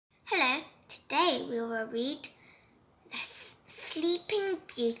Today we will read The Sleeping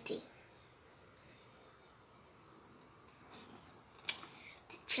Beauty.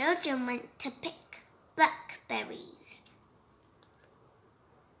 The children went to pick blackberries.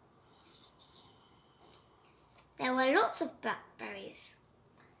 There were lots of blackberries.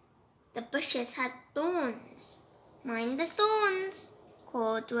 The bushes had thorns. "Mind the thorns,"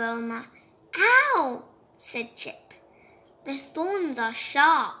 called Wilma. "Ow!" said Chip. "The thorns are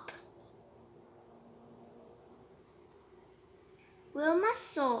sharp." Wilma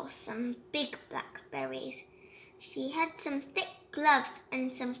saw some big blackberries. She had some thick gloves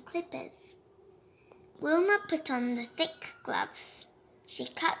and some clippers. Wilma put on the thick gloves. She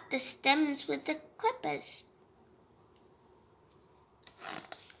cut the stems with the clippers.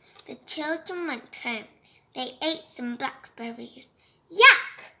 The children went home. They ate some blackberries.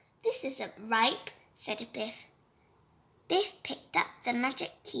 "Yuck! This isn't ripe," said Biff. Biff picked up the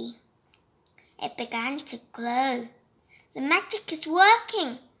magic key. It began to glow. "The magic is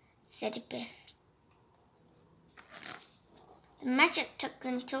working," said Biff. The magic took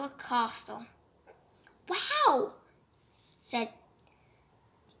them to a castle. "Wow!" said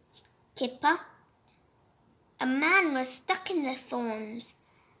Kipper. A man was stuck in the thorns.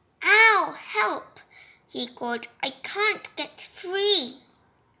 "Ow! Help!" he called. "I can't get free."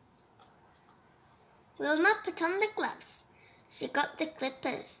 Wilma put on the gloves. She got the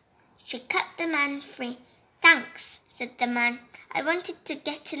clippers. She cut the man free. "Thanks," said the man. "I wanted to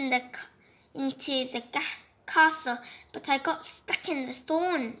get into the castle, but I got stuck in the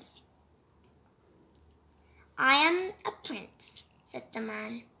thorns." "I am a prince," said the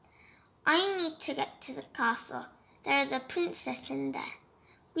man. "I need to get to the castle. There is a princess in there."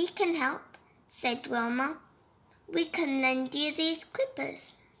 "We can help," said Wilma. "We can lend you these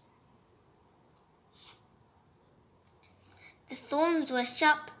clippers." The thorns were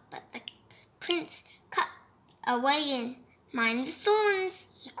sharp, but the prince cut away in. "Mind the thorns,"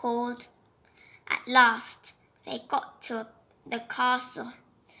 he called. At last they got to the castle.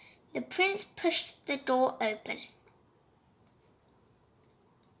 The prince pushed the door open.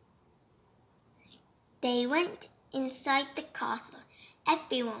 They went inside the castle.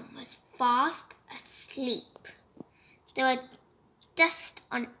 Everyone was fast asleep. There was dust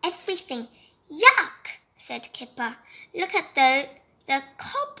on everything. "Yuck!" said Kipper. "Look at the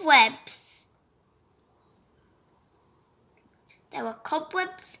cobwebs." There were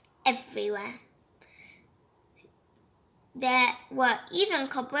cobwebs everywhere. There were even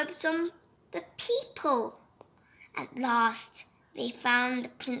cobwebs on the people. At last they found the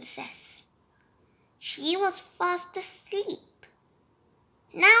princess. She was fast asleep.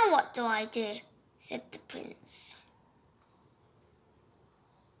 "Now what do I do?" said the prince.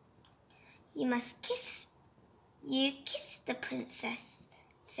 You kiss the princess,"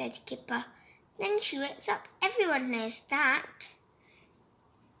 said Kipper. "Then she wakes up. Everyone knows that."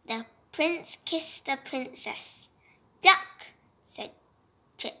 The prince kissed the princess. "Yuck!" said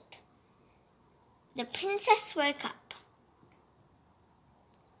Chip. The princess woke up.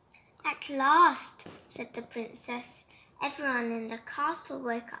 "At last," said the princess. Everyone in the castle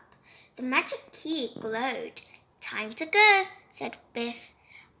woke up. The magic key glowed. "Time to go," said Biff.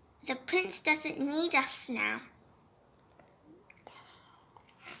 "The prince doesn't need us now."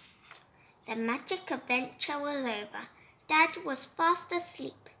 The magic adventure was over. Dad was fast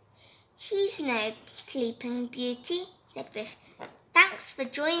asleep. "He's no sleeping beauty," said Biff. "Thanks for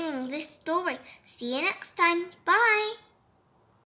joining this story. See you next time. Bye."